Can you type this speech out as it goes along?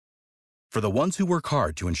For the ones who work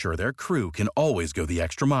hard to ensure their crew can always go the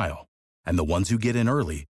extra mile, and the ones who get in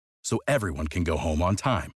early so everyone can go home on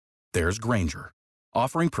time, there's Grainger,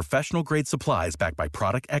 offering professional-grade supplies backed by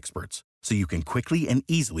product experts so you can quickly and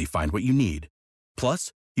easily find what you need.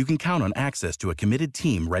 Plus, you can count on access to a committed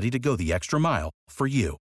team ready to go the extra mile for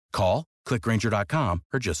you. Call, click Grainger.com,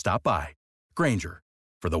 or just stop by. Grainger,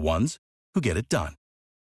 for the ones who get it done.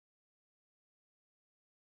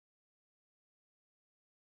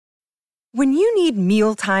 When you need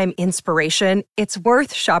mealtime inspiration, it's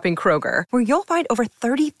worth shopping Kroger, where you'll find over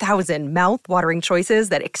 30,000 mouth-watering choices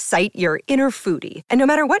that excite your inner foodie. And no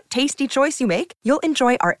matter what tasty choice you make, you'll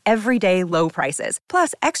enjoy our everyday low prices,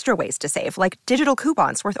 plus extra ways to save, like digital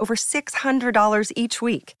coupons worth over $600 each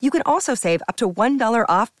week. You can also save up to $1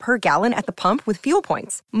 off per gallon at the pump with fuel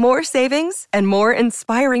points. More savings and more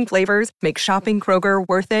inspiring flavors make shopping Kroger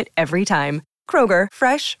worth it every time. Kroger,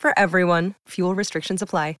 fresh for everyone. Fuel restrictions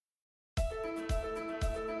apply.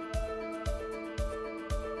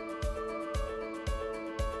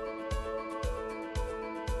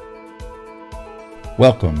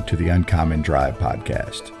 Welcome to the Uncommon Drive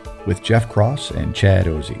podcast with Jeff Cross and Chad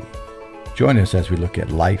Ozy. Join us as we look at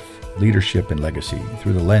life, leadership, and legacy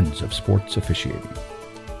through the lens of sports officiating.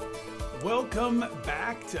 Welcome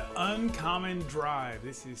back to Uncommon Drive.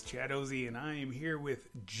 This is Chad Ozy, and I am here with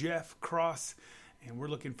Jeff Cross, and we're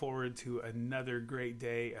looking forward to another great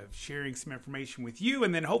day of sharing some information with you,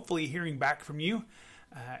 and then hopefully hearing back from you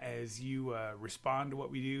as you respond to what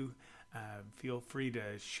we do. Feel free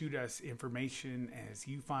to shoot us information as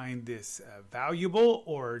you find this valuable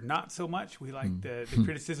or not so much. We like the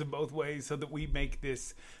criticism both ways so that we make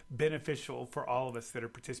this beneficial for all of us that are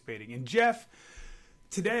participating. And Jeff,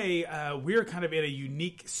 today we're kind of in a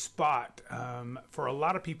unique spot for a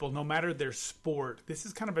lot of people, no matter their sport. This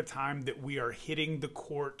is kind of a time that we are hitting the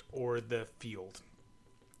court or the field.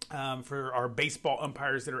 For our baseball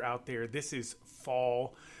umpires that are out there, this is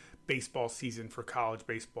fall baseball season for college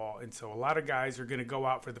baseball, and so a lot of guys are going to go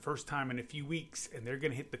out for the first time in a few weeks, and they're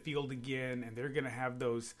going to hit the field again, and they're going to have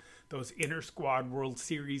those inter squad World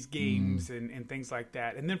Series games and things like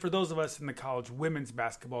that. And then for those of us in the college women's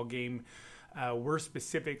basketball game, we're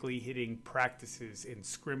specifically hitting practices and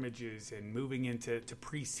scrimmages and moving into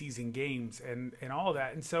preseason games and all of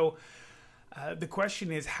that. And so the question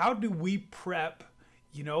is, how do we prep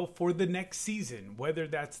for the next season, whether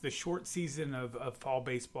that's the short season of fall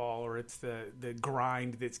baseball or it's the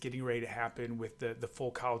grind that's getting ready to happen with the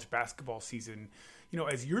full college basketball season.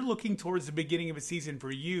 As you're looking towards the beginning of a season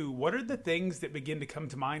for you, what are the things that begin to come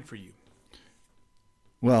to mind for you?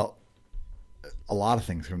 Well, a lot of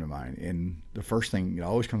things come to mind. And the first thing that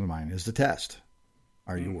always comes to mind is the test.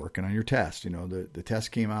 Are you working on your test? The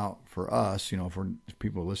test came out for us, for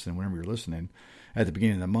people listening, whenever you're listening, at the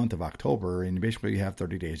beginning of the month of October, and basically you have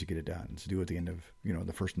 30 days to get it done. It's due at the end of,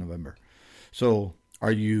 the 1st of November. So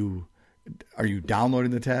are you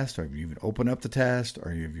downloading the test? Or have you even opened up the test? Or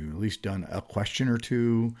have you at least done a question or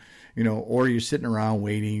two? Or are you sitting around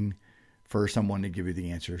waiting for someone to give you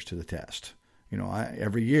the answers to the test?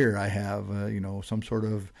 Every year I have, some sort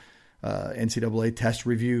of NCAA test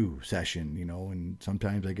review session, and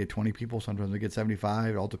sometimes I get 20 people, sometimes I get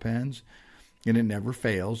 75, it all depends. And it never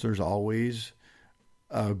fails. There's always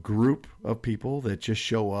a group of people that just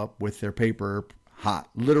show up with their paper hot,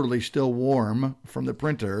 literally still warm from the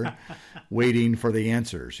printer, waiting for the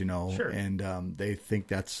answers, Sure. And they think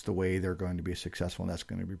that's the way they're going to be successful and that's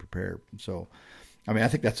going to be prepared. So, I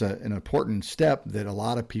think that's an important step that a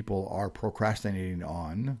lot of people are procrastinating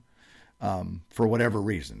on for whatever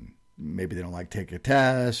reason. Maybe they don't like take a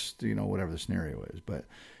test, whatever the scenario is. But,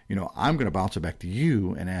 I'm going to bounce it back to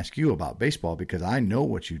you and ask you about baseball because I know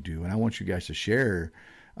what you do and I want you guys to share.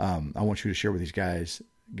 I want you to share with these guys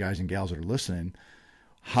and gals that are listening.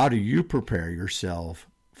 How do you prepare yourself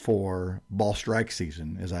for ball strike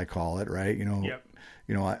season, as I call it, right? Yep.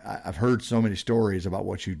 I've heard so many stories about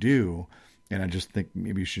what you do, and I just think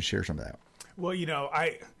maybe you should share some of that. Well,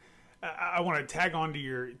 I want to tag on to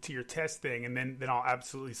your test thing, and then I'll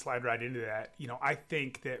absolutely slide right into that. I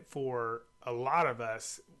think that for a lot of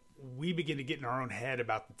us, we begin to get in our own head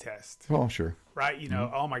about the test. Oh, sure. Right?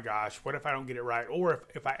 Oh my gosh, what if I don't get it right? Or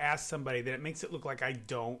if I ask somebody, then it makes it look like I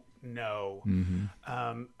don't know.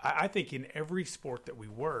 Mm-hmm. I think in every sport that we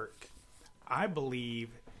work, I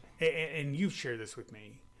believe, and you've shared this with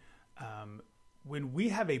me, when we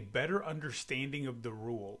have a better understanding of the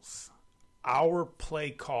rules, our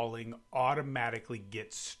play calling automatically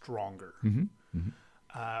gets stronger. Mm-hmm.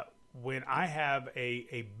 Mm-hmm. When I have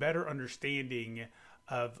a better understanding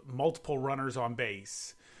of multiple runners on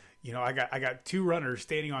base, You know, I got two runners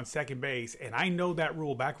standing on second base, and I know that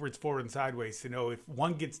rule backwards, forward, and sideways to know if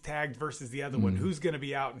one gets tagged versus the other one, who's going to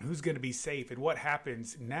be out and who's going to be safe and what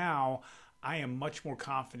happens. Now I am much more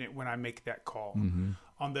confident when I make that call.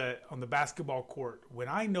 On the basketball court, when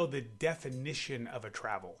I know the definition of a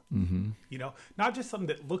travel, you know, not just something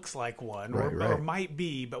that looks like one or might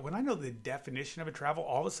be, but when I know the definition of a travel,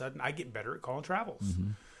 all of a sudden I get better at calling travels.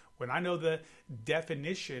 When I know the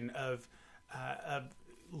definition of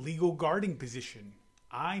legal guarding position,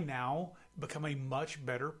 I now become a much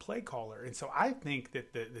better play caller. And so I think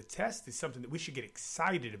that the test is something that we should get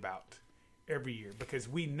excited about every year, because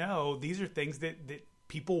we know these are things that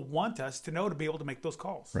people want us to know to be able to make those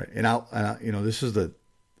calls. Right. And you know,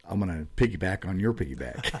 I'm going to piggyback on your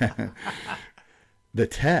piggyback. The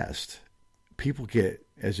test, people get,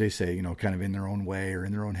 as they say, you know, kind of in their own way or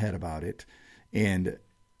in their own head about it. And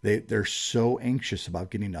they're so anxious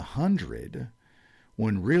about getting 100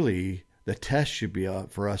 when really the test should be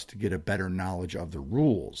for us to get a better knowledge of the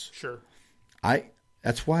rules. Sure.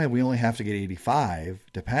 That's why we only have to get 85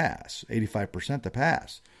 to pass, 85% to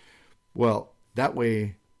pass. Well, that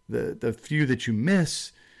way the few that you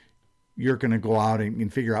miss, you're going to go out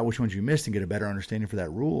and figure out which ones you missed and get a better understanding for that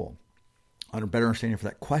rule, a better understanding for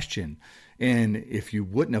that question. And if you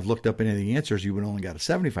wouldn't have looked up any of the answers, you would only got a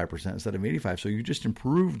 75% instead of 85. So you just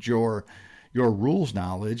improved your rules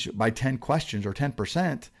knowledge by 10 questions or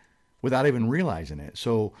 10% without even realizing it.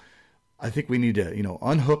 So I think we need to, you know,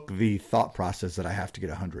 unhook the thought process that I have to get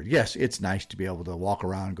 100. Yes, it's nice to be able to walk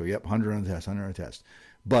around and go, yep, 100 on the test, 100 on the test.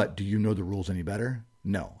 But do you know the rules any better?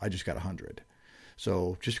 No, I just got 100.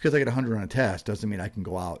 So just because I get 100 on a test doesn't mean I can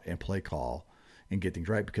go out and play call and get things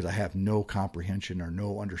right, because I have no comprehension or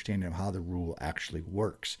no understanding of how the rule actually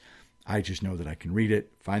works. I just know that I can read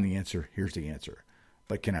it, find the answer, here's the answer.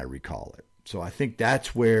 But can I recall it? So I think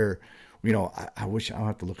that's where, you know, I wish I'll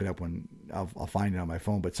have to look it up when I'll find it on my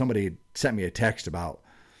phone. But somebody had sent me a text about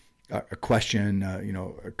a question, you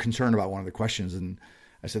know, a concern about one of the questions. And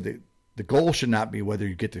I said the goal should not be whether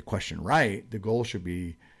you get the question right. The goal should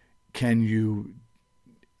be, can you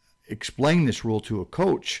explain this rule to a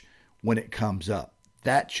coach when it comes up?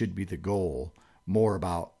 That should be the goal, more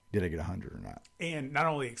about did I get 100 or not. And not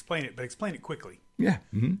only explain it, but explain it quickly. Yeah.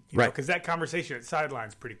 Mm-hmm. Right. Because that conversation at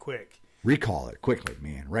sideline's pretty quick. Recall it quickly,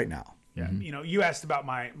 man, right now. Yeah. Mm-hmm. You know, you asked about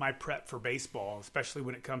my prep for baseball, especially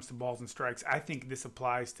when it comes to balls and strikes. I think this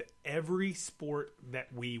applies to every sport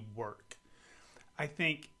that we work. I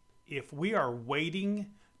think if we are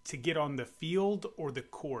waiting to get on the field or the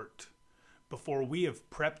court before we have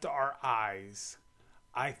prepped our eyes,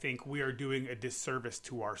 I think we are doing a disservice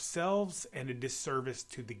to ourselves and a disservice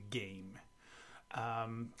to the game.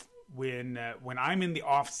 When I'm in the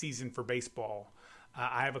off season for baseball,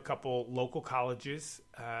 I have a couple local colleges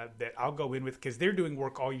that I'll go in with because they're doing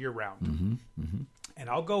work all year round. Mm-hmm. Mm-hmm. And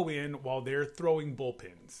I'll go in while they're throwing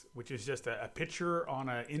bullpens, which is just a pitcher on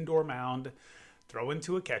an indoor mound, throw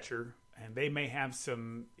into a catcher, and they may have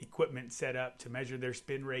some equipment set up to measure their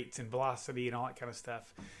spin rates and velocity and all that kind of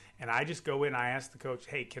stuff. And I just go in, I ask the coach,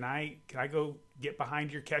 hey, can I go get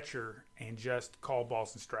behind your catcher and just call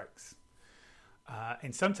balls and strikes?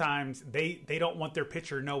 And sometimes they don't want their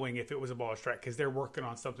pitcher knowing if it was a ball or strike because they're working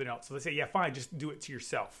on something else. So they say, yeah, fine, just do it to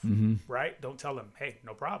yourself, right? Don't tell them, hey,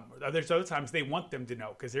 no problem. There's other times they want them to know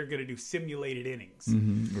because they're going to do simulated innings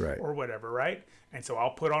right. or whatever, right? And so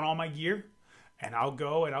I'll put on all my gear and I'll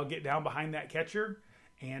go and I'll get down behind that catcher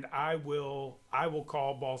and I will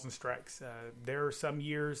call balls and strikes. There are some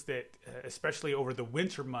years that, especially over the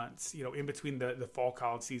winter months, you know, in between the fall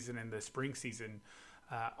college season and the spring season,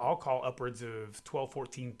 I'll call upwards of 12,000,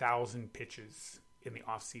 14,000 pitches in the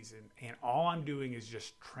off season. And all I'm doing is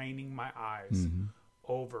just training my eyes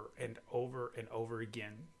over and over and over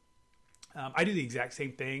again. I do the exact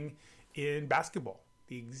same thing in basketball.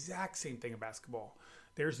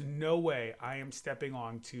 There's no way I am stepping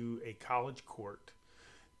onto a college court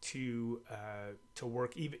to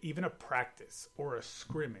work even a practice or a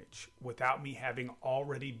scrimmage without me having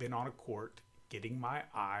already been on a court, getting my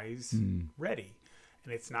eyes ready.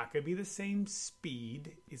 And it's not going to be the same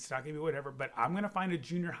speed. It's not going to be whatever. But I'm going to find a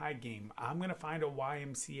junior high game. I'm going to find a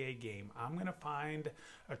YMCA game. I'm going to find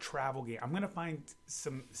a travel game. I'm going to find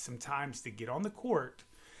some times to get on the court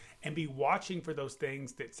and be watching for those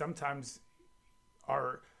things that sometimes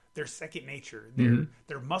are their second nature.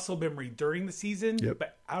 They're muscle memory during the season,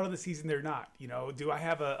 but out of the season they're not. You know, do I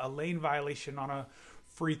have a lane violation on a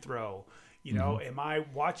free throw? You know, am I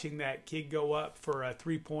watching that kid go up for a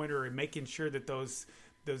three-pointer and making sure that those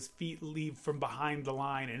feet leave from behind the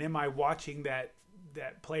line? And am I watching that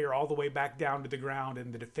player all the way back down to the ground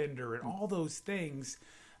and the defender and all those things?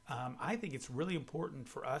 I think it's really important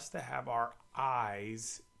for us to have our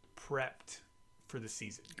eyes prepped for the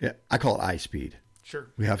season. Yeah, I call it eye speed. Sure.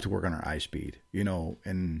 We have to work on our eye speed,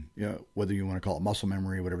 and whether you want to call it muscle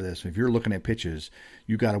memory, whatever this. If you're looking at pitches,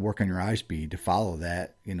 you got to work on your eye speed to follow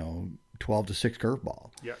that, 12-6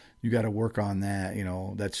 curveball. Yeah. You got to work on that,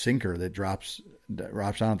 that sinker that drops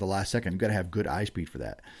down at the last second. You got to have good eye speed for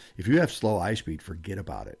that. If you have slow eye speed, forget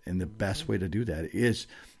about it. And the best way to do that is,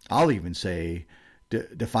 I'll even say,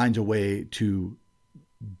 defines a way to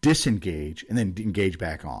disengage and then engage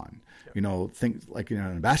back on. Things like, in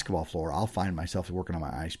a basketball floor, I'll find myself working on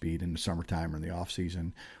my eye speed in the summertime or in the off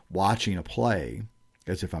season, watching a play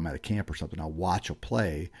as if I'm at a camp or something. I'll watch a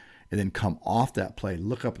play and then come off that play,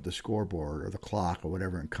 look up at the scoreboard or the clock or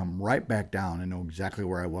whatever, and come right back down and know exactly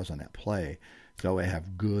where I was on that play. That way I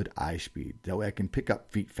have good eye speed. That way I can pick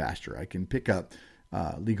up feet faster. I can pick up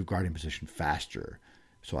legal guarding position faster.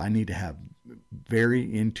 So I need to have very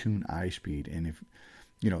in-tune eye speed. And if,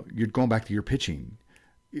 you're going back to your pitching,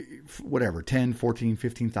 whatever, 10, 14,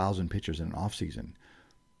 15,000 pitchers in an off season.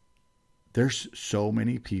 There's so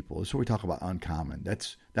many people. This is what we talk about uncommon.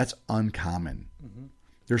 That's uncommon. Mm-hmm.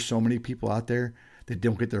 There's so many people out there that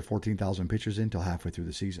don't get their 14,000 pitchers in until halfway through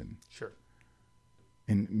the season. Sure.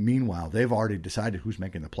 And meanwhile, they've already decided who's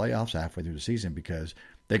making the playoffs halfway through the season because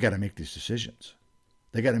they got to make these decisions.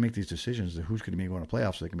 They got to make these decisions of who's going to be going to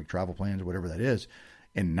playoffs so they can make travel plans or whatever that is.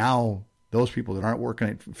 And now those people that aren't working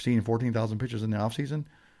at seeing 14,000 pitchers in the offseason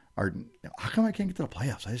are, how come I can't get to the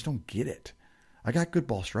playoffs? I just don't get it. I got good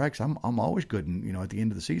ball strikes. I'm always good. And, at the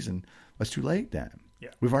end of the season, it's too late then. Yeah.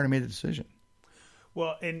 We've already made the decision.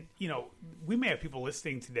 Well, and, we may have people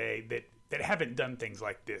listening today that haven't done things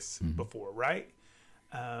like this before, right?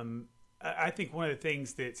 I think one of the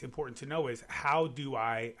things that's important to know is how do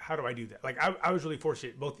I do that? Like I was really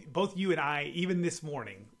fortunate. Both you and I, even this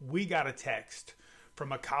morning, we got a text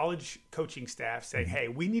from a college coaching staff saying, "Hey,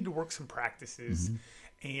 we need to work some practices,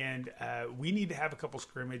 and we need to have a couple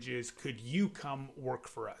scrimmages. Could you come work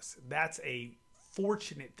for us?" That's a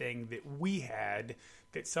fortunate thing that we had,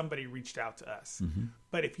 that somebody reached out to us.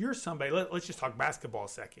 But if you're somebody, let's just talk basketball a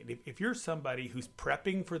second. If you're somebody who's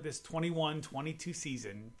prepping for this 21-22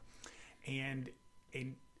 season, and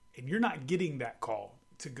you're not getting that call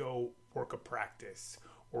to go work a practice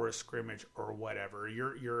or a scrimmage or whatever,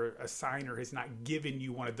 your assigner has not given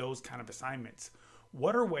you one of those kind of assignments,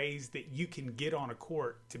 what are ways that you can get on a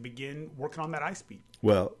court to begin working on that eye speed?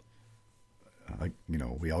 Well, I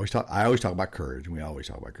always talk about courage. We always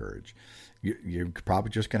talk about courage. You're probably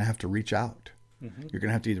just going to have to reach out. You're going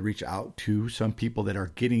to have to either reach out to some people that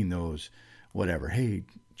are getting those, whatever. Hey,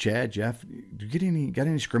 Chad, Jeff, do you got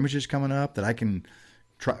any scrimmages coming up that I can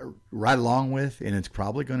try ride along with? And it's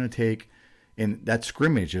probably going to take, and that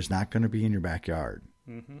scrimmage is not going to be in your backyard.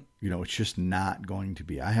 It's just not going to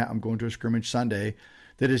be. I'm going to a scrimmage Sunday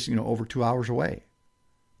that is, over 2 hours away,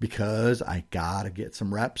 because I got to get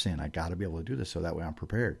some reps in. I got to be able to do this so that way I'm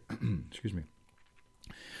prepared. Excuse me.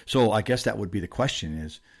 So I guess that would be the question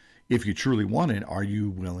is, if you truly want it, are you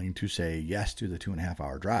willing to say yes to the 2.5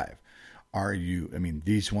 hour drive? Are you,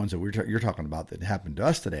 these ones that you're talking about that happened to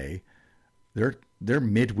us today, they're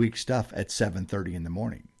midweek stuff at 7:30 in the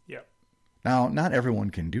morning. Yep. Now, not everyone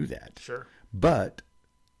can do that. Sure. But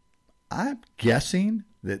I'm guessing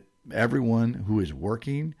that everyone who is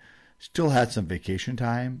working still had some vacation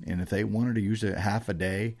time, and if they wanted to use it half a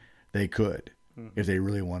day, they could, if they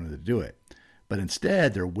really wanted to do it. But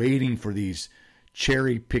instead, they're waiting for these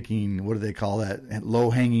cherry picking, what do they call that,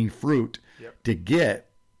 low-hanging fruit to get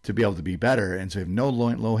to be able to be better. And so if no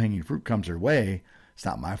low-hanging fruit comes their way, it's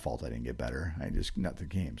not my fault I didn't get better. I just not the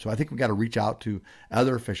game. So I think we got to reach out to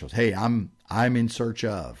other officials. Hey, I'm in search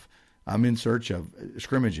of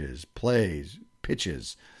scrimmages, plays,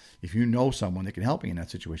 pitches. If you know someone that can help me in that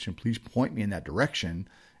situation, please point me in that direction,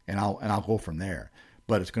 and I'll go from there.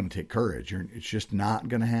 But it's going to take courage. It's just not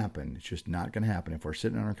going to happen. It's just not going to happen if we're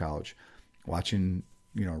sitting on our couch watching,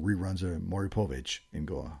 reruns of Maury Povich and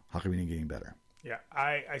go, how come we didn't get any better? Yeah,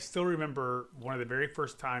 I still remember one of the very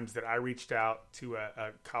first times that I reached out to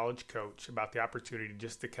a college coach about the opportunity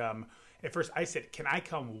just to come. At first, I said, can I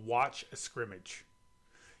come watch a scrimmage?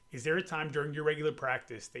 Is there a time during your regular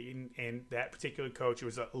practice that and that particular coach, it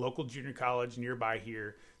was a local junior college nearby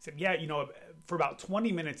here, said, yeah, for about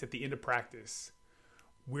 20 minutes at the end of practice,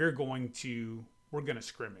 we're going to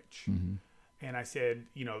scrimmage. And I said,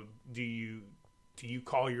 do you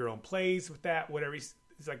call your own plays with that? Whatever. He's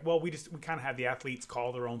like, well, we kind of have the athletes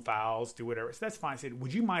call their own fouls, do whatever. So that's fine. I said,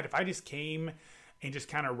 would you mind if I just came and just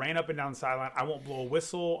kind of ran up and down the sideline? I won't blow a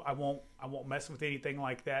whistle. I won't mess with anything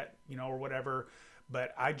like that, or whatever.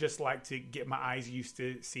 But I just like to get my eyes used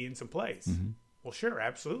to seeing some plays. Well, sure,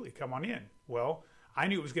 absolutely. Come on in. Well, I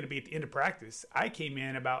knew it was going to be at the end of practice. I came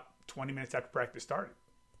in about 20 minutes after practice started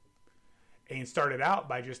and started out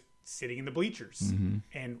by just sitting in the bleachers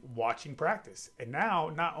and watching practice. And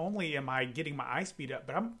now not only am I getting my eye speed up,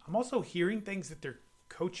 but I'm also hearing things that they're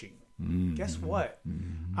coaching. Guess what?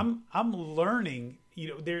 I'm learning. You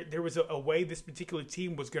know, there was a way this particular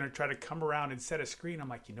team was going to try to come around and set a screen. I'm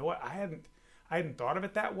like, you know what? I hadn't thought of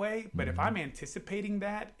it that way. But if I'm anticipating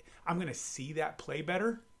that, I'm going to see that play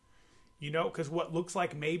better. You know, because what looks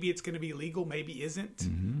like maybe it's going to be legal, maybe isn't,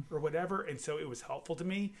 or whatever. And so it was helpful to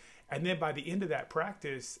me. And then by the end of that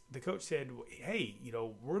practice, the coach said, "Hey, you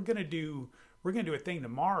know, we're going to do a thing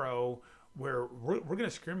tomorrow where we're going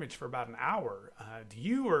to scrimmage for about an hour. Do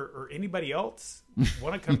you or anybody else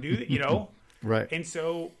want to come do that?" You know, right? And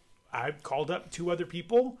so I called up 2 other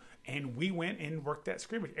people, and we went and worked that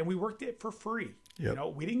scrimmage, and we worked it for free. Yep. You know,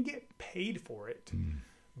 we didn't get paid for it.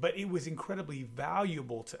 But it was incredibly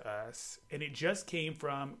valuable to us, and it just came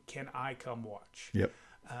from, can I come watch? Yep.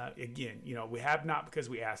 Again, you know, we have not because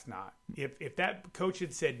we asked not. If that coach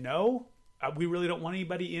had said no, we really don't want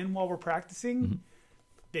anybody in while we're practicing,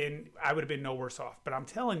 then I would have been no worse off. But I'm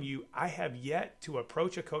telling you, I have yet to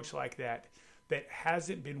approach a coach like that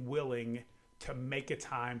hasn't been willing to make a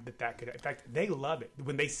time that could. In fact, they love it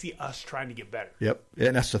when they see us trying to get better. Yep,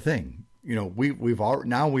 and that's the thing. You know,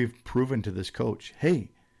 we've proven to this coach, hey,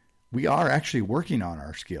 we are actually working on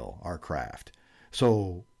our skill, our craft.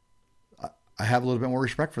 So I have a little bit more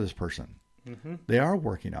respect for this person. They are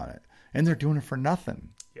working on it, and they're doing it for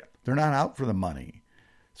nothing. Yeah. They're not out for the money.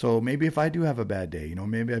 So maybe if I do have a bad day, you know,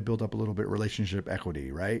 maybe I build up a little bit relationship equity,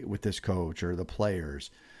 right, with this coach or the players.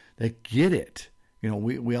 They get it. You know,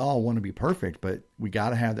 we all want to be perfect, but we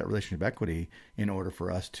got to have that relationship equity in order for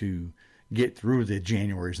us to get through the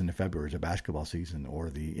Januaries and the Februaries of basketball season or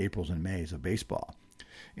the Aprils and Mays of baseball.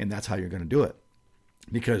 And that's how you're going to do it,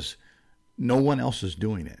 because no one else is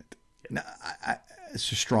doing it. Now,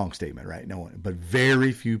 it's a strong statement, right? No one, but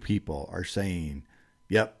very few people are saying,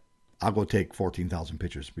 "Yep, I'll go take 14,000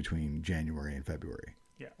 pitches between January and February,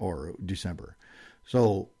 or December."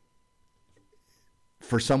 So,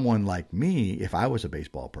 for someone like me, if I was a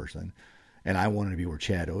baseball person and I wanted to be where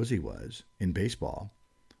Chad Ozy was in baseball,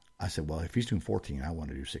 I said, "Well, if he's doing 14, I want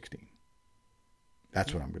to do 16."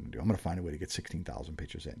 That's what I'm going to do. I'm going to find a way to get 16,000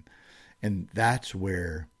 pitches in. And that's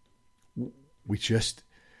where we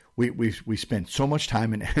spend so much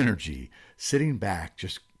time and energy sitting back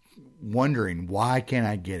just wondering, why can't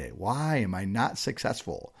I get it? Why am I not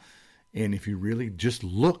successful? And if you really just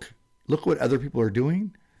look what other people are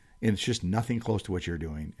doing, and it's just nothing close to what you're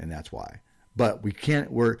doing, and that's why. But we can't,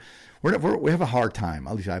 we have a hard time,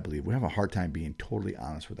 at least I believe, we have a hard time being totally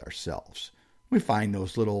honest with ourselves. We find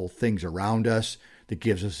those little things around us that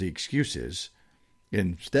gives us the excuses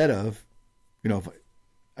instead of, you know,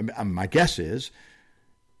 my guess is,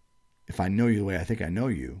 if I know you the way I think I know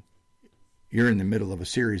you, you're in the middle of a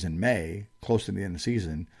series in May, close to the end of the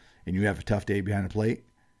season, and you have a tough day behind the plate,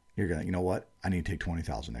 you're going to, you know what, I need to take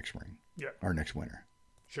 20,000 next spring or next winter.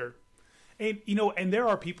 Sure. And, you know, and there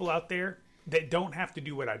are people out there that don't have to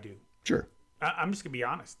do what I do. Sure. I'm just going to be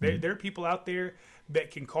honest. There are people out there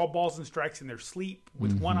that can call balls and strikes in their sleep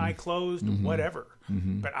with one eye closed, whatever.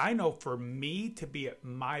 But I know for me to be at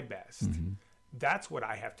my best, that's what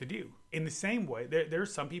I have to do. In the same way, there are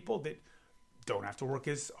some people that don't have to work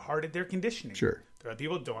as hard at their conditioning. Sure. There are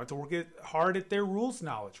people that don't have to work as hard at their rules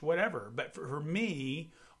knowledge, whatever. But for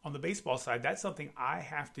me, on the baseball side, that's something I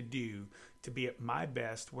have to do to be at my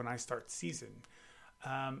best when I start the season.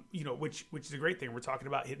 You know, which is a great thing. We're talking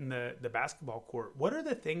about hitting the basketball court. What are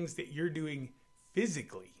the things that you're doing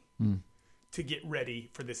physically to get ready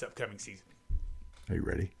for this upcoming season? Are you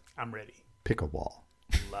ready? I'm ready. Pickleball.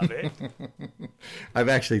 Love it. I've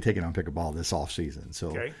actually taken on pickleball this off season. So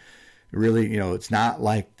okay. Really, you know, it's not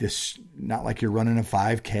like you're running a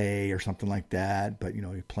 5K or something like that, but, you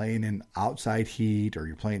know, you're playing in outside heat, or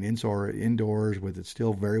you're playing indoors with it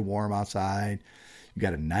still very warm outside. You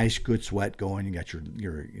got a nice, good sweat going. You got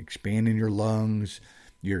you're expanding your lungs.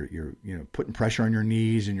 You're putting pressure on your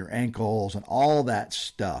knees and your ankles and all that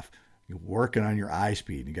stuff. You're working on your eye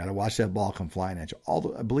speed. You got to watch that ball come flying at you.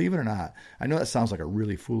 Believe it or not, I know that sounds like a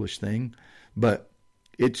really foolish thing, but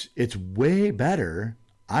it's way better.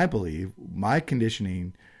 I believe my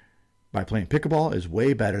conditioning by playing pickleball is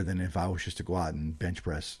way better than if I was just to go out and bench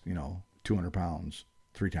press, 200 pounds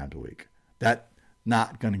 3 times a week. That's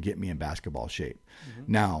not going to get me in basketball shape.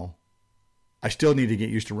 Mm-hmm. Now, I still need to get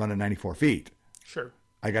used to running 94 feet. Sure.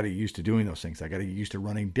 I got to get used to doing those things. I got to get used to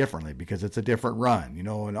running differently because it's a different run,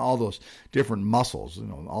 and all those different muscles,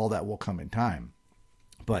 all that will come in time.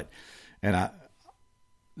 But,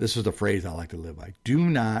 this is the phrase I like to live by. Do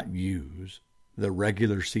not use the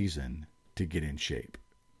regular season to get in shape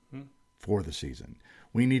for the season.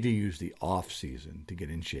 We need to use the off season to get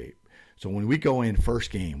in shape. So when we go in first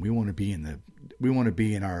game, we want to be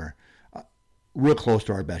in our real close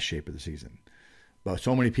to our best shape of the season. But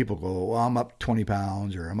so many people go, well, I'm up 20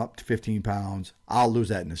 pounds or I'm up to 15 pounds. I'll lose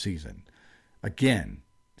that in the season. Again,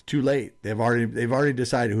 it's too late. They've already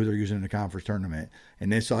decided who they're using in the conference tournament,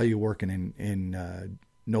 and they saw you working in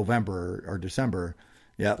November or December.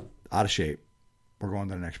 Yep, out of shape. We're going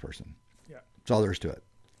to the next person. Yeah, that's all there is to it.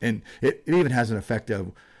 And it even has an effect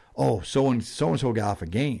of, oh, so-and-so got off a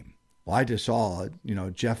game. Well, I just saw,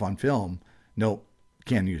 Jeff on film. Nope,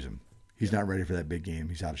 can't use him. He's not ready for that big game.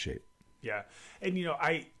 He's out of shape. Yeah. And,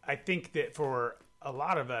 I think that for a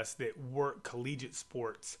lot of us that work collegiate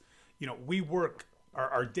sports, we work,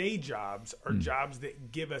 our day jobs are jobs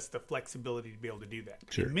that give us the flexibility to be able to do that.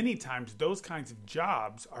 Sure. And many times those kinds of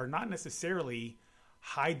jobs are not necessarily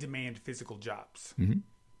high demand physical jobs,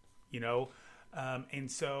 and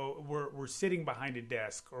so we're sitting behind a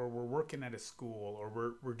desk, or we're working at a school,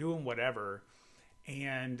 or we're doing whatever.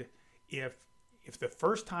 And if the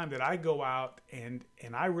first time that I go out and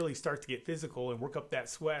I really start to get physical and work up that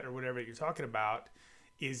sweat or whatever you're talking about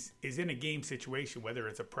is in a game situation, whether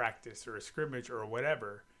it's a practice or a scrimmage or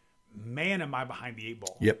whatever, man, am I behind the eight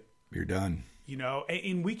ball. Yep, you're done.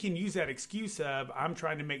 And we can use that excuse of, I'm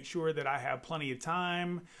trying to make sure that I have plenty of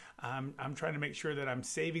time. I'm trying to make sure that I'm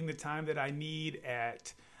saving the time that I need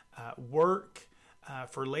at work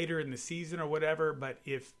for later in the season or whatever. But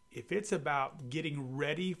if it's about getting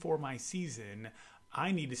ready for my season,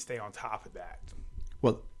 I need to stay on top of that.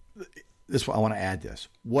 Well, I want to add this.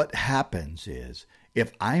 What happens is,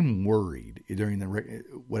 if I'm worried during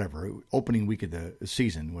the opening week of the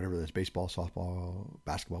season, whatever that's baseball, softball,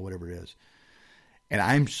 basketball, whatever it is, and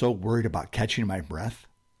I'm so worried about catching my breath,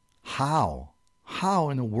 how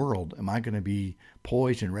in the world am I going to be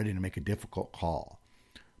poised and ready to make a difficult call,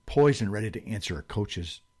 poised and ready to answer a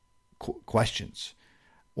coach's questions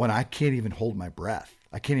when I can't even hold my breath?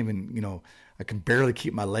 I can't even, I can barely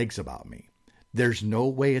keep my legs about me. There's no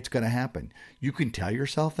way it's going to happen. You can tell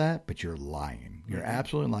yourself that, but you're lying. You're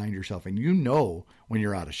absolutely lying to yourself, and when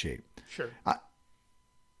you're out of shape. Sure. I'm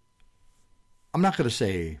not going to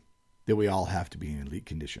say that we all have to be in elite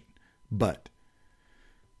condition, but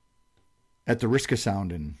at the risk of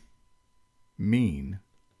sounding mean,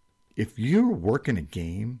 if you're working a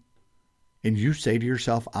game and you say to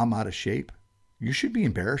yourself, I'm out of shape, you should be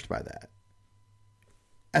embarrassed by that.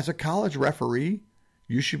 As a college referee,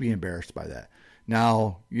 you should be embarrassed by that.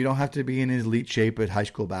 Now, you don't have to be in elite shape at high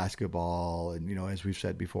school basketball, and as we've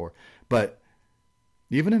said before, but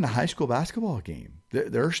even in a high school basketball game,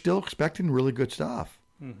 they're still expecting really good stuff.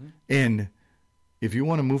 Mm-hmm. And if you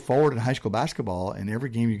want to move forward in high school basketball, and every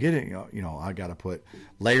game you get it, I got to put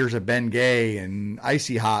layers of Ben Gay and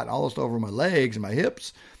Icy Hot all this over my legs and my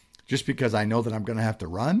hips, just because I know that I'm going to have to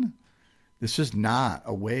run. This is not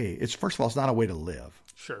a way. First of all, it's not a way to live.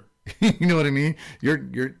 Sure. You know what I mean?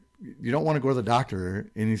 You don't want to go to the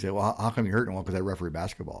doctor and you say, well, how come you're hurting? Well, because I referee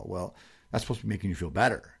basketball. Well, that's supposed to be making you feel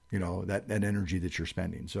better. That energy that you're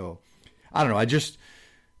spending. So I don't know. I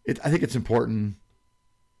think it's important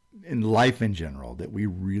in life in general that we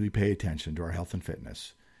really pay attention to our health and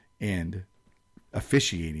fitness, and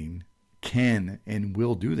officiating can and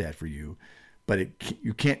will do that for you. But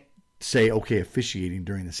you can't say, okay, officiating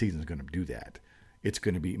during the season is going to do that. It's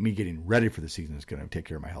going to be me getting ready for the season is going to take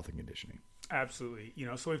care of my health and conditioning. Absolutely.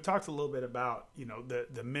 So we've talked a little bit about,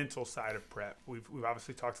 the mental side of prep. We've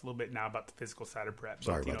obviously talked a little bit now about the physical side of prep.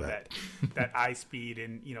 Sorry about that. that eye speed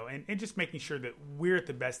and just making sure that we're at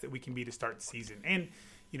the best that we can be to start the season. And,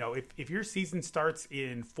 if your season starts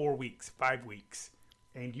in 4 weeks, 5 weeks,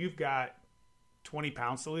 and you've got 20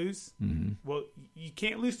 pounds to lose, well, you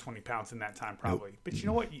can't lose 20 pounds in that time probably. Nope. But you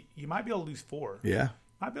know what? You might be able to lose 4. Yeah.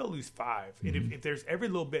 Might be able to lose 5. And if there's every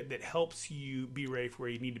little bit that helps you be ready for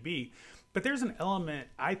where you need to be. But there's an element,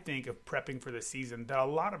 I think, of prepping for the season that a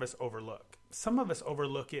lot of us overlook. Some of us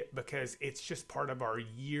overlook it because it's just part of our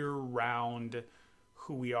year-round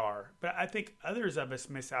who we are. But I think others of us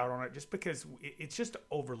miss out on it just because it's just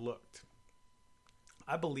overlooked.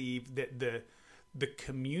 I believe that the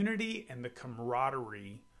community and the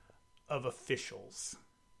camaraderie of officials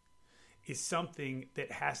is something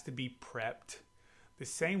that has to be prepped the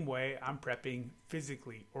same way I'm prepping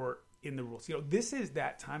physically or in the rules. This is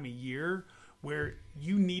that time of year where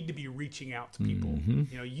you need to be reaching out to people.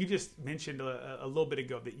 You know, you just mentioned a little bit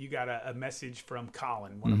ago that you got a message from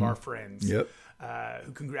Colin, one of our friends. Yep.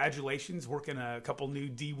 Who, congratulations, working a couple new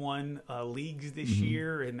D1 leagues this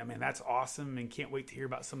year. And I mean, that's awesome, and can't wait to hear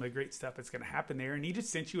about some of the great stuff that's going to happen there. And he just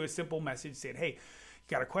sent you a simple message saying, hey, you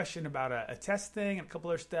got a question about a test thing and a couple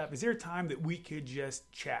other stuff. Is there a time that we could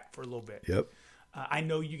just chat for a little bit? Yep. I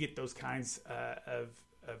know you get those kinds of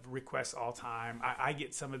requests all the time. I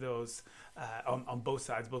get some of those on both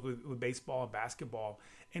sides, both with baseball and basketball.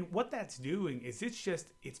 And what that's doing is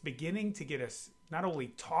it's beginning to get us not only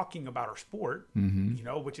talking about our sport, you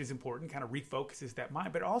know, which is important, kind of refocuses that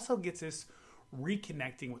mind, but also gets us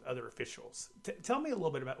reconnecting with other officials. Tell me a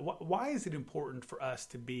little bit about why is it important for us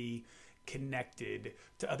to be connected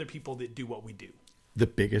to other people that do what we do? The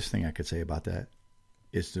biggest thing I could say about that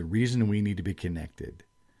is the reason we need to be connected,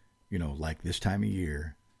 you know, like this time of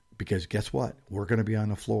year, because guess what? We're going to be on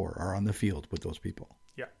the floor or on the field with those people.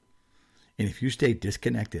 Yeah. And if you stay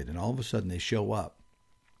disconnected and all of a sudden they show up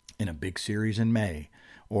in a big series in May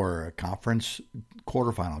or a conference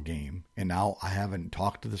quarterfinal game, and now I haven't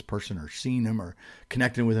talked to this person or seen them or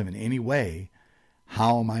connected with them in any way,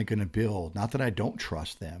 how am I going to build? Not that I don't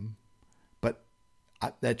trust them, but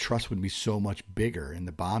that trust would be so much bigger and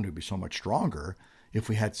the bond would be so much stronger if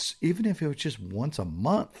we had, even if it was just once a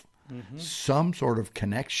month, some sort of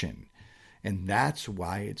connection. And that's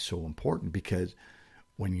why it's so important, because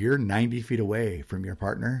when you're 90 feet away from your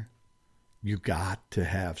partner, you got to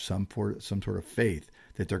have some sort of faith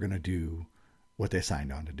that they're going to do what they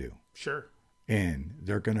signed on to do. Sure. And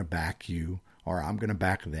they're going to back you, or I'm going to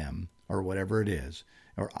back them, or whatever it is,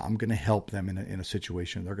 or I'm going to help them in a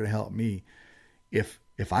situation. They're going to help me. If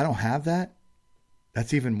I don't have that,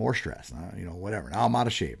 that's even more stress. You know, whatever. Now I'm out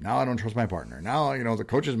of shape. Now I don't trust my partner. Now, you know, the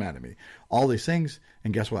coach is mad at me. All these things.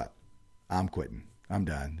 And guess what? I'm quitting. I'm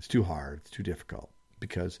done. It's too hard. It's too difficult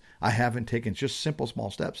because I haven't taken just simple, small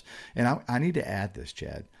steps. And I need to add this,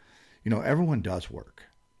 Chad. You know, everyone does work.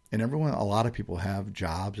 And a lot of people have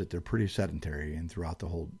jobs that they're pretty sedentary and throughout the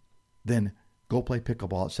whole. Then go play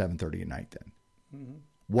pickleball at 7:30 at night then.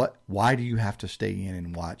 Why do you have to stay in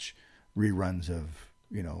and watch reruns of,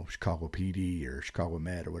 you know, Chicago PD or Chicago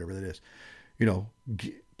Med or whatever that is? You know,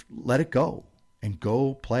 let it go and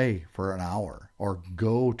go play for an hour or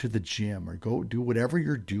go to the gym or go do whatever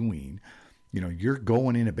you're doing. You know, you're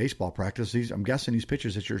going into baseball practice. I'm guessing these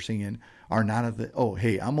pitches that you're seeing are not at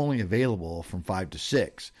hey, I'm only available from 5 to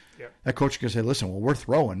 6. Yep. That coach can say, listen, well, we're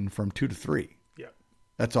throwing from 2 to 3. Yep.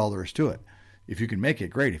 That's all there is to it. If you can make it,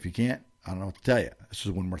 great. If you can't, I don't know what to tell you. This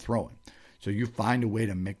is when we're throwing. So you find a way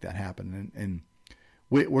to make that happen. And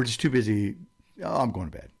we're just too busy. Oh, I'm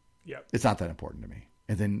going to bed. Yep. It's not that important to me.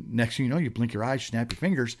 And then next thing you know, you blink your eyes, snap your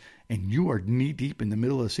fingers, and you are knee deep in the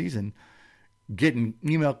middle of the season, getting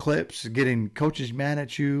email clips, getting coaches mad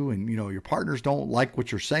at you, and you know your partners don't like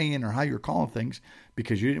what you're saying or how you're calling things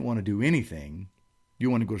because you didn't want to do anything. You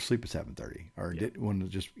want to go to sleep at 7:30 or didn't want to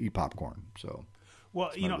just eat popcorn. So,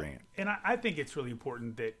 well, you know, and I think it's really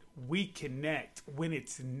important that we connect when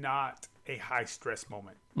it's not a high stress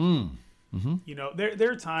moment. You know, there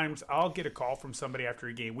are times I'll get a call from somebody after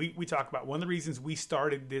a game. We talk about one of the reasons we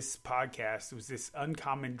started this podcast was this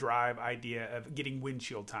uncommon drive idea of getting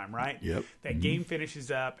windshield time, right? Yep. That game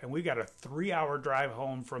finishes up, and we've got a 3-hour drive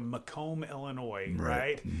home from Macomb, Illinois,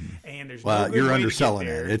 right? And there's no good you're way underselling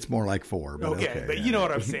to get there. it. It's more like 4. But okay, but you know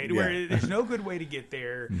what I'm saying. Yeah. Where there's no good way to get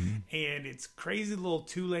there, and it's crazy little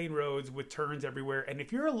 2-lane roads with turns everywhere. And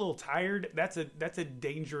if you're a little tired, that's a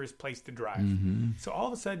dangerous place to drive. So all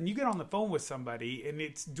of a sudden, you get on the phone with somebody, and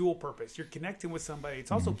it's dual purpose. You're connecting with somebody.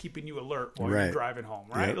 It's also keeping you alert while you're driving home,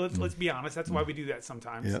 right? Yep. Let's be honest. That's why we do that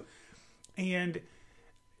sometimes. Yep. And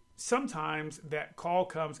sometimes that call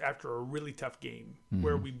comes after a really tough game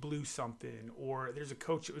where we blew something, or there's a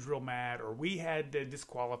coach that was real mad, or we had to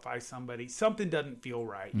disqualify somebody. Something doesn't feel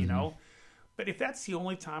right, you know? But if that's the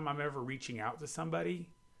only time I'm ever reaching out to somebody,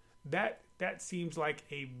 that seems like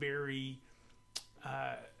a very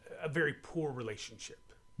poor relationship.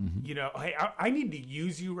 You know, hey, I need to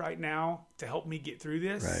use you right now to help me get through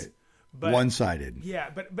this. Right. But, one-sided. Yeah,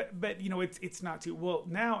 but you know, it's not too well.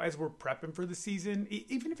 Now, as we're prepping for the season,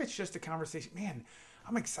 even if it's just a conversation, man,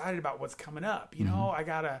 I'm excited about what's coming up. You know, I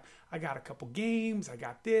got a couple games. I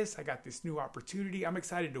got this new opportunity. I'm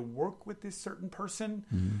excited to work with this certain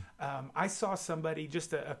person. I saw somebody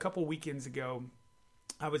just a couple weekends ago.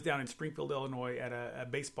 I was down in Springfield, Illinois at a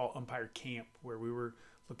baseball umpire camp where we were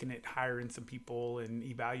looking at hiring some people and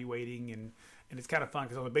evaluating, and it's kind of fun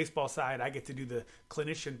because on the baseball side I get to do the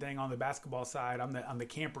clinician thing. On the basketball side I'm the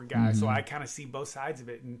camper guy, so I kind of see both sides of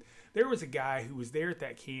it. And there was a guy who was there at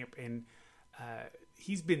that camp, and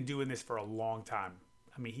he's been doing this for a long time.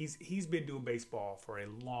 I mean, he's been doing baseball for a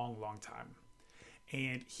long, long time.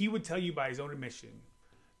 And he would tell you by his own admission,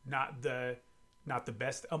 not the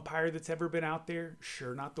best umpire that's ever been out there.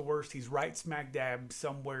 Sure, not the worst. He's right smack dab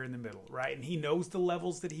somewhere in the middle, right? And he knows the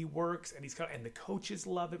levels that he works, and and the coaches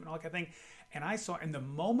love him and all that kind of thing. And the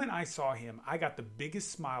moment I saw him, I got the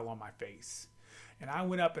biggest smile on my face. And I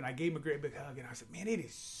went up and I gave him a great big hug, and I said, man, it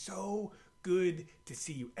is so good to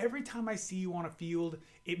see you. Every time I see you on a field,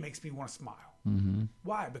 it makes me want to smile. Mm-hmm.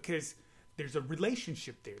 Why? Because there's a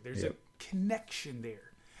relationship there. There's a connection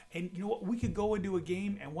there. And you know what? We could go into a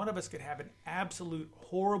game and one of us could have an absolute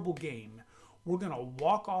horrible game. We're going to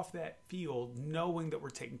walk off that field knowing that we're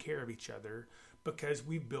taking care of each other because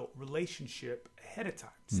we built relationship ahead of time.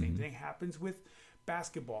 Mm-hmm. Same thing happens with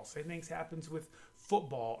basketball. Same thing happens with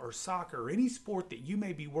football or soccer or any sport that you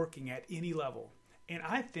may be working at any level. And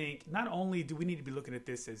I think not only do we need to be looking at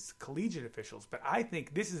this as collegiate officials, but I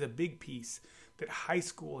think this is a big piece that high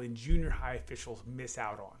school and junior high officials miss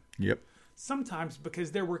out on. Yep. Sometimes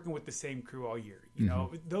because they're working with the same crew all year. You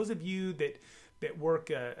know, those of you that work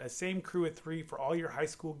a same crew of 3 for all your high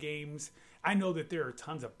school games, I know that there are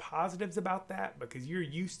tons of positives about that because you're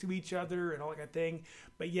used to each other and all that kind of thing.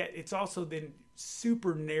 But yet it's also then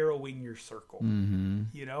super narrowing your circle,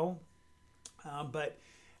 you know? But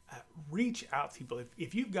reach out to people.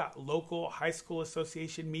 If you've got local high school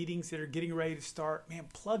association meetings that are getting ready to start, man,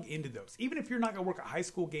 plug into those. Even if you're not going to work a high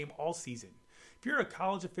school game all season, if you're a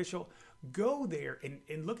college official, go there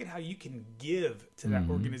and look at how you can give to that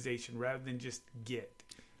organization rather than just get.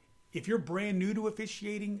 If you're brand new to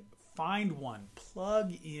officiating, find one,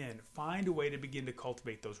 plug in, find a way to begin to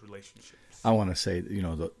cultivate those relationships. I want to say, you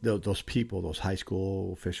know, those people, those high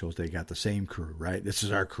school officials, they got the same crew, right? This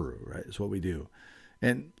is our crew, right? It's what we do.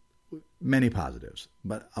 And many positives,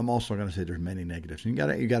 but I'm also going to say there's many negatives. You got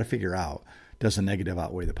to figure out, does the negative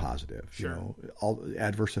outweigh the positive? Sure. You know, all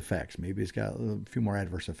adverse effects. Maybe it's got a few more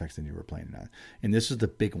adverse effects than you were planning on. And this is the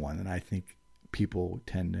big one that I think people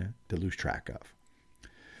tend to lose track of.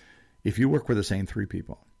 If you work with the same 3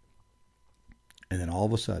 people, and then all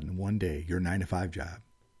of a sudden, one day, your 9-to-5 job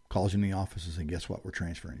calls you in the office and says, guess what? We're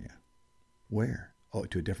transferring you. Where? Oh,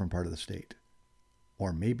 to a different part of the state.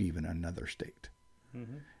 Or maybe even another state.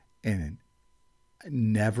 Mm-hmm. And it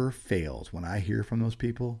never fails when I hear from those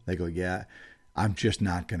people. They go, yeah, I'm just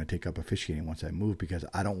not going to take up officiating once I move because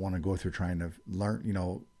I don't want to go through trying to learn, you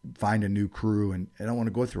know, find a new crew, and I don't want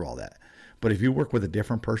to go through all that. But if you work with a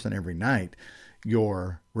different person every night,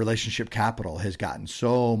 your relationship capital has gotten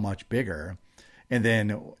so much bigger. And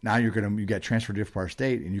then now you get transferred to a different part of the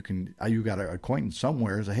state, and you got an acquaintance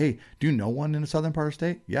somewhere. Say, hey, do you know one in the southern part of the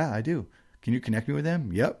state? Yeah, I do. Can you connect me with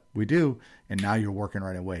them? Yep, we do. And now you're working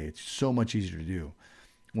right away. It's so much easier to do.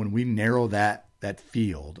 When we narrow that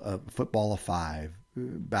field of football of 5,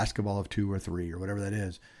 basketball of 2 or 3, or whatever that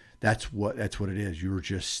is, that's what it is. You're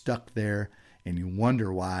just stuck there, and you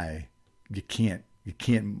wonder why you can't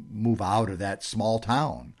move out of that small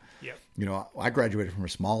town. Yep. You know, I graduated from a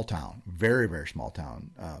small town, very, very small town.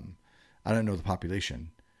 I don't know the population,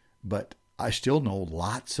 but I still know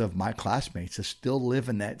lots of my classmates that still live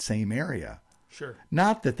in that same area. Sure.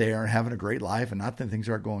 Not that they aren't having a great life and not that things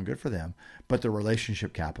aren't going good for them, but the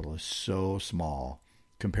relationship capital is so small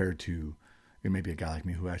compared to maybe a guy like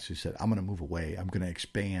me who actually said, I'm going to move away. I'm going to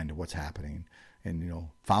expand what's happening. And, you know,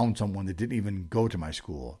 found someone that didn't even go to my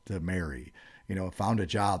school to marry, you know, found a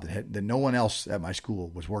job that no one else at my school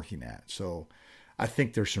was working at. So I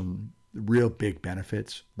think there's some real big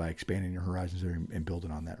benefits by expanding your horizons there and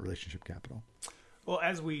building on that relationship capital. Well,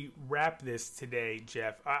 as we wrap this today,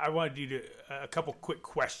 Jeff, I wanted you to a couple quick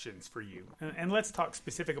questions for you, and let's talk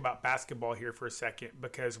specific about basketball here for a second,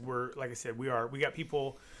 because we're, like I said, we got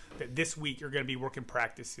people that this week are going to be working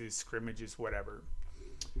practices, scrimmages, whatever.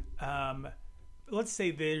 Let's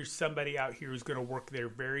say there's somebody out here who's going to work their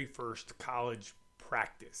very first college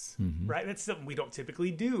practice, right? That's something we don't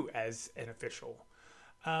typically do as an official.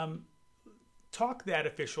 Talk that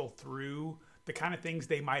official through the kind of things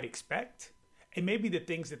they might expect, and maybe the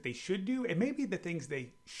things that they should do, and maybe the things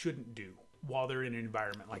they shouldn't do while they're in an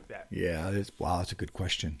environment like that. Yeah, that's a good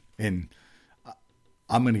question. And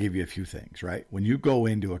I'm going to give you a few things, right? When you go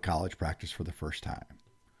into a college practice for the first time,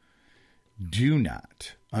 do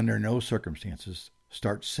not, under no circumstances,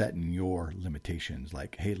 start setting your limitations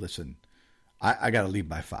like, hey, listen, I got to leave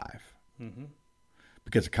by 5. Mm-hmm.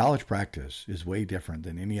 Because a college practice is way different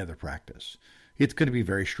than any other practice. It's going to be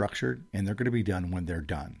very structured, and they're going to be done when they're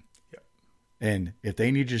done. Yep. And if they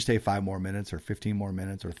need you to stay 5 more minutes or 15 more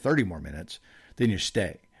minutes or 30 more minutes, then you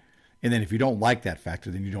stay. And then if you don't like that factor,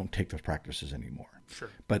 then you don't take those practices anymore. Sure.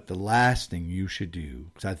 But the last thing you should do,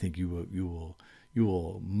 because I think you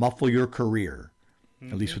will muffle your career,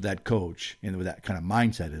 at least with that coach and with that kind of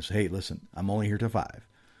mindset, is, hey, listen, I'm only here till 5.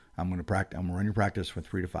 I'm going to practice. I'm going to run your practice from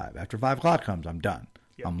 3 to 5. After 5 o'clock comes, I'm done.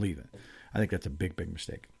 Yep. I'm leaving. I think that's a big, big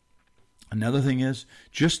mistake. Another thing is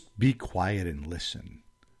just be quiet and listen.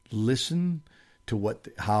 Listen to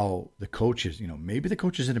how the coach is. Maybe the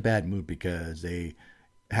coach is in a bad mood because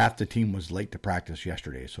half the team was late to practice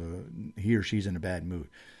yesterday, so he or she's in a bad mood.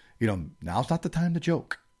 Now's not the time to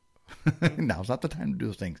joke. Now's not the time to do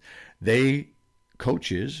those things.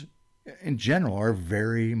 Coaches in general are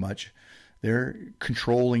very much, they're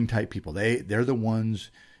controlling type people. They're the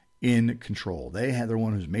ones in control. They're the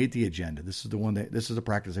one who's made the agenda. This is the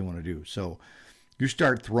practice they want to do. So you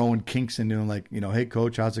start throwing kinks into them, like, hey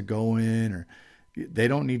coach, how's it going? Or they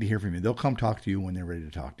don't need to hear from you. They'll come talk to you when they're ready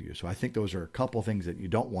to talk to you. So I think those are a couple things that you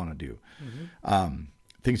don't want to do.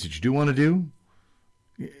 Things that you do want to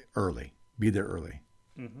do early. Be there early.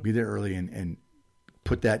 Be there early and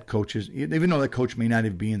put that coaches, even though that coach may not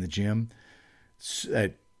even be in the gym,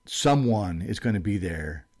 someone is going to be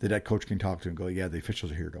there that coach can talk to and go, yeah, the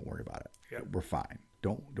officials are here. Don't worry about it. Yep. We're fine.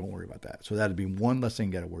 Don't worry about that. So that'd be one less thing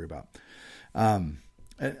you got to worry about.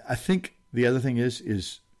 I think the other thing is,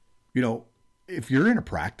 if you're in a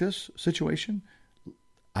practice situation,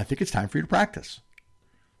 I think it's time for you to practice.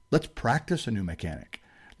 Let's practice a new mechanic.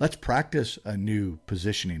 Let's practice a new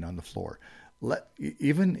positioning on the floor.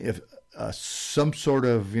 Even if some sort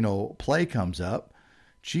of, play comes up,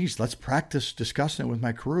 let's practice discussing it with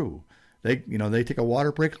my crew. They take a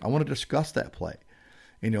water break. I want to discuss that play.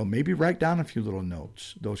 Maybe write down a few little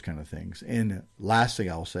notes, those kind of things. And last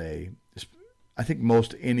thing I'll say is, I think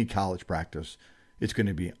most any college practice, it's going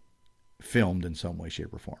to be filmed in some way,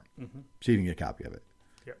 shape, or form. So you can get a copy of it.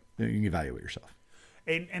 Yep. You can evaluate yourself.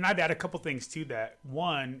 And I'd add a couple things to that.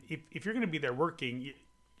 One, if you're going to be there working,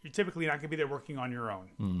 you're typically not going to be there working on your own.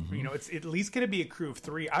 It's at least going to be a crew of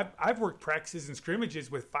 3. I've worked practices and scrimmages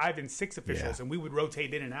with 5 and 6 officials, and we would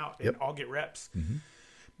rotate in and out and all get reps.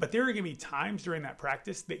 But there are going to be times during that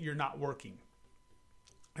practice that you're not working.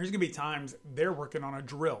 There's going to be times they're working on a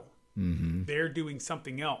drill. They're doing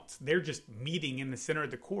something else. They're just meeting in the center of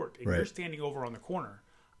the court, and you're standing over on the corner.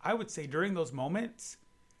 I would say during those moments,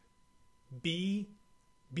 be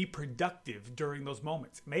productive during those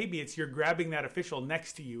moments. Maybe it's you're grabbing that official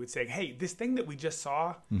next to you and saying, hey, this thing that we just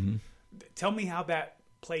saw, tell me how that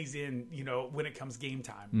plays in, when it comes game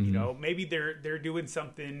time. Maybe they're doing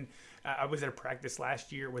something. I was at a practice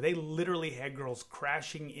last year where they literally had girls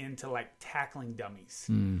crashing into like tackling dummies,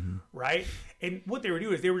 right? And what they were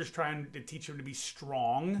doing is they were just trying to teach them to be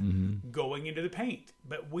strong going into the paint.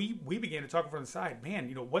 But we began to talk from the side, man,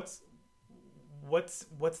 what's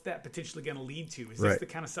that potentially going to lead to? Is this the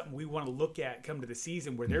kind of something we want to look at come to the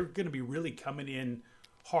season where they're going to be really coming in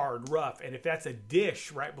hard, rough? And if that's a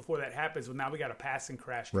dish right before that happens, well, now we got a pass and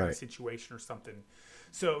crash kind of situation or something.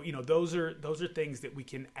 So, those are things that we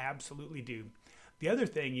can absolutely do. The other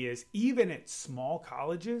thing is, even at small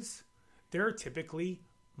colleges, there are typically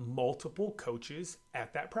multiple coaches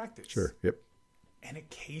at that practice. Sure. Yep. And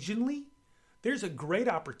occasionally there's a great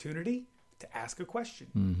opportunity to ask a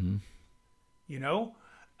question.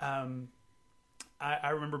 I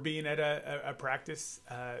remember being at a practice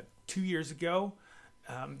 2 years ago.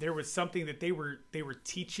 There was something that they were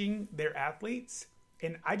teaching their athletes,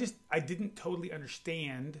 and I didn't totally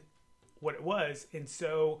understand what it was. And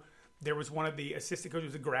so there was one of the assistant coaches,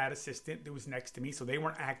 was a grad assistant that was next to me. So they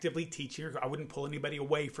weren't actively teaching. I wouldn't pull anybody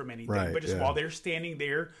away from anything, but just while they're standing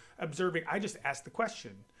there observing, I just asked the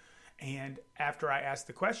question. And after I asked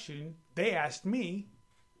the question, they asked me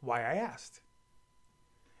why I asked.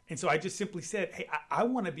 And so I just simply said, hey, I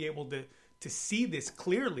want to be able to see this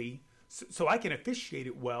clearly so I can officiate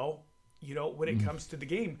it well, when it comes to the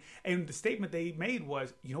game. And the statement they made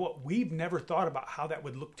was, you know what, we've never thought about how that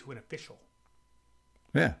would look to an official.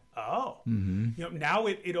 Yeah. Oh. Now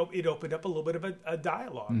it opened up a little bit of a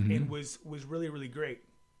dialogue and was really, really great.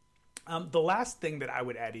 The last thing that I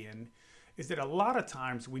would add in is that a lot of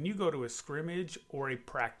times when you go to a scrimmage or a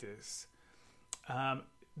practice,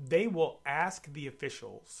 they will ask the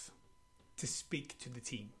officials to speak to the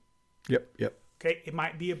team. Yep. Okay, it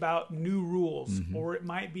might be about new rules, or it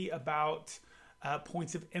might be about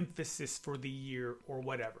points of emphasis for the year or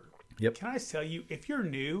whatever. Yep. Can I tell you, if you're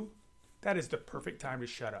new, that is the perfect time to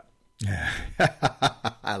shut up.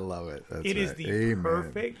 I love it. It is the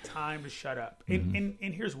perfect time to shut up. And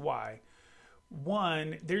here's why.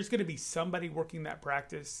 One, there's going to be somebody working that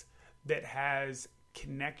practice that has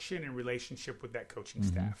connection and relationship with that coaching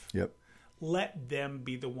staff. Yep. let them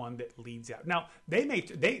be the one that leads out. Now, they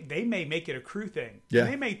may make it a crew thing. Yeah.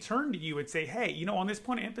 They may turn to you and say, hey, on this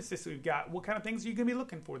point of emphasis we've got, what kind of things are you going to be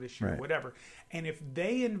looking for this year, whatever. And if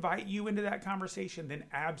they invite you into that conversation, then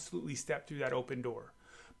absolutely step through that open door.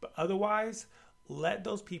 But otherwise, let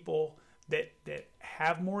those people that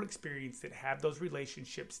have more experience, that have those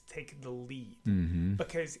relationships, take the lead. Mm-hmm.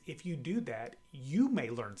 Because if you do that, you may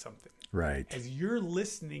learn something. Right. As you're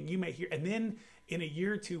listening, you may hear, and then in a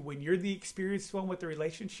year or two, when you're the experienced one with the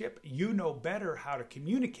relationship, you know better how to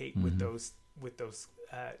communicate with those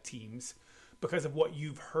teams because of what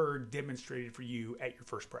you've heard demonstrated for you at your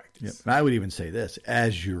first practice. Yep. And I would even say this,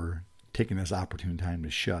 as you're taking this opportune time to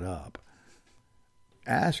shut up,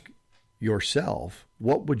 ask yourself,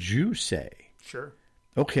 what would you say? Sure.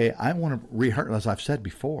 Okay, I want to rehearse, as I've said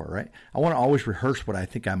before, right? I want to always rehearse what I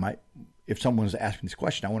think I might, if someone's asking this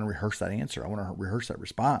question, I want to rehearse that answer. I want to rehearse that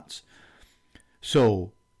response.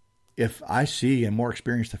 So if I see a more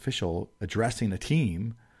experienced official addressing a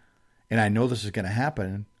team and I know this is going to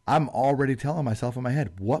happen, I'm already telling myself in my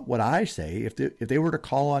head, what would I say if they were to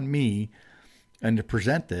call on me and to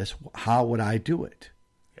present this, how would I do it?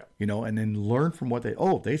 Yeah. And then learn from what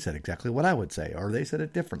they said exactly what I would say, or they said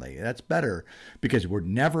it differently. That's better, because we're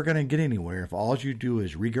never going to get anywhere if all you do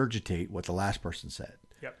is regurgitate what the last person said.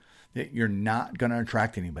 Yep. You're not going to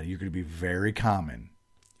attract anybody. You're going to be very common.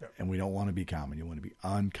 Yep. And we don't want to be common. You want to be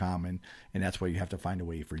uncommon. And that's why you have to find a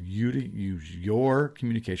way for you to use your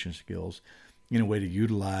communication skills in a way to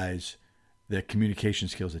utilize the communication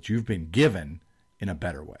skills that you've been given in a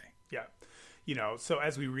better way. Yeah. So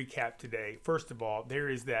as we recap today, first of all, there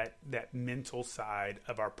is that mental side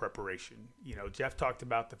of our preparation. Jeff talked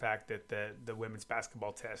about the fact that the women's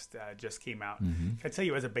basketball test just came out. Mm-hmm. Can I tell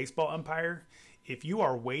you, as a baseball umpire, if you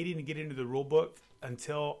are waiting to get into the rule book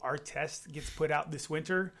until our test gets put out this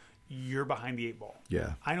winter, you're behind the eight ball.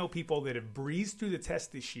 Yeah. I know people that have breezed through the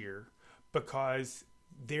test this year because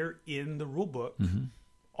they're in the rule book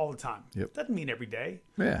all the time. Yep. Doesn't mean every day,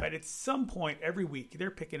 but at some point every week they're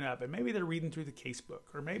picking up, and maybe they're reading through the case book,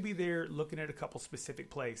 or maybe they're looking at a couple specific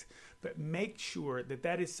plays. But make sure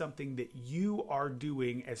that is something that you are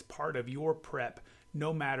doing as part of your prep,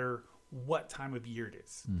 no matter what time of year it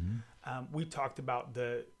is. Mm-hmm. We talked about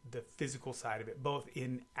the physical side of it, both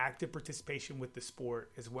in active participation with the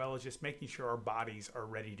sport, as well as just making sure our bodies are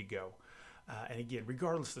ready to go. And again,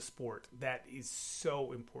 regardless of the sport, that is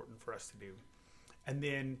so important for us to do. And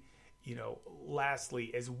then,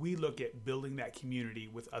 lastly, as we look at building that community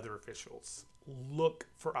with other officials, look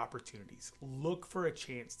for opportunities. Look for a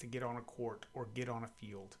chance to get on a court or get on a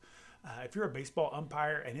field. If you're a baseball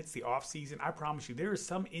umpire and it's the off season, I promise you there is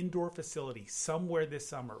some indoor facility somewhere this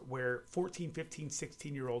summer where 14, 15,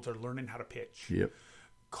 16-year-olds are learning how to pitch. Yep.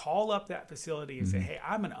 Call up that facility and say, hey,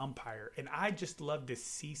 I'm an umpire and I just love to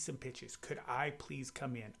see some pitches. Could I please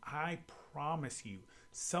come in? I promise you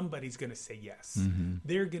somebody's going to say yes. Mm-hmm.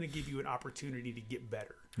 They're going to give you an opportunity to get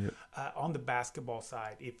better. Yep. On the basketball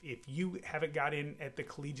side, if you haven't got in at the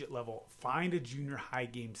collegiate level, find a junior high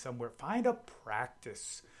game somewhere. Find a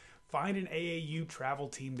practice. Find an AAU travel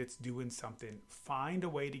team that's doing something. Find a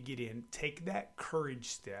way to get in. Take that courage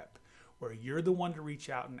step where you're the one to reach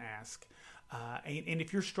out and ask. And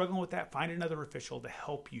if you're struggling with that, find another official to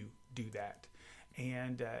help you do that.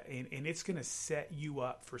 And it's going to set you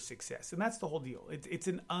up for success. And that's the whole deal. It's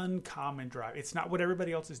an uncommon drive. It's not what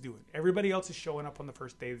everybody else is doing. Everybody else is showing up on the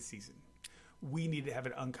first day of the season. We need to have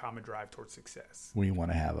an uncommon drive towards success. We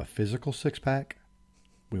want to have a physical six-pack.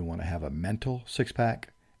 We want to have a mental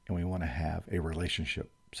six-pack. And we want to have a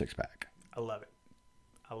relationship six-pack. I love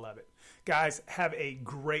it. Guys, have a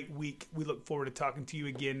great week. We look forward to talking to you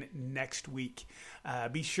again next week.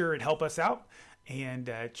 Be sure and help us out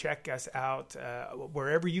and check us out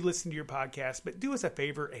wherever you listen to your podcast. But do us a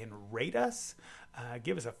favor and rate us.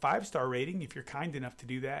 Give us a 5-star rating if you're kind enough to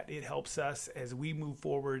do that. It helps us as we move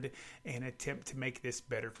forward and attempt to make this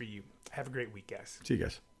better for you. Have a great week, guys. See you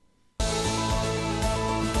guys.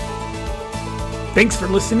 Thanks for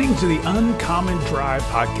listening to the Uncommon Drive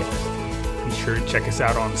podcast. Be sure to check us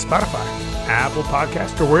out on Spotify, Apple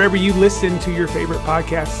Podcasts, or wherever you listen to your favorite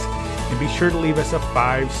podcasts. And be sure to leave us a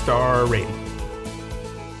 5-star rating.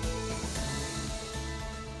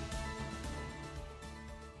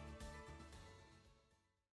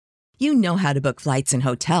 You know how to book flights and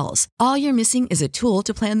hotels. All you're missing is a tool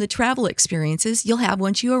to plan the travel experiences you'll have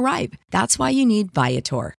once you arrive. That's why you need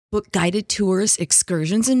Viator. Book guided tours,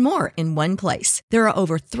 excursions, and more in one place. There are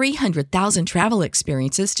over 300,000 travel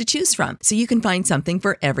experiences to choose from, so you can find something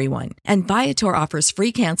for everyone. And Viator offers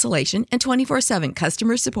free cancellation and 24/7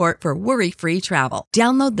 customer support for worry-free travel.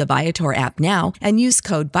 Download the Viator app now and use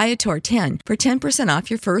code Viator10 for 10% off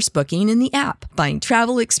your first booking in the app. Find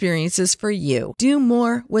travel experiences for you. Do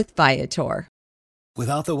more with Viator.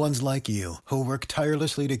 Without the ones like you, who work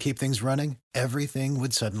tirelessly to keep things running, everything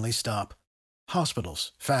would suddenly stop.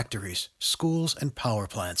 Hospitals, factories, schools, and power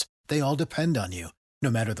plants, they all depend on you. No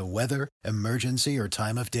matter the weather, emergency, or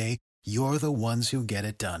time of day, you're the ones who get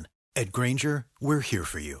it done. At Grainger, we're here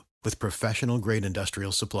for you with professional-grade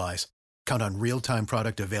industrial supplies. Count on real-time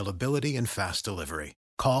product availability and fast delivery.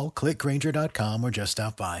 Call, click Grainger.com, or just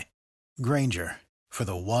stop by. Grainger, for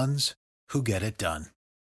the ones who get it done.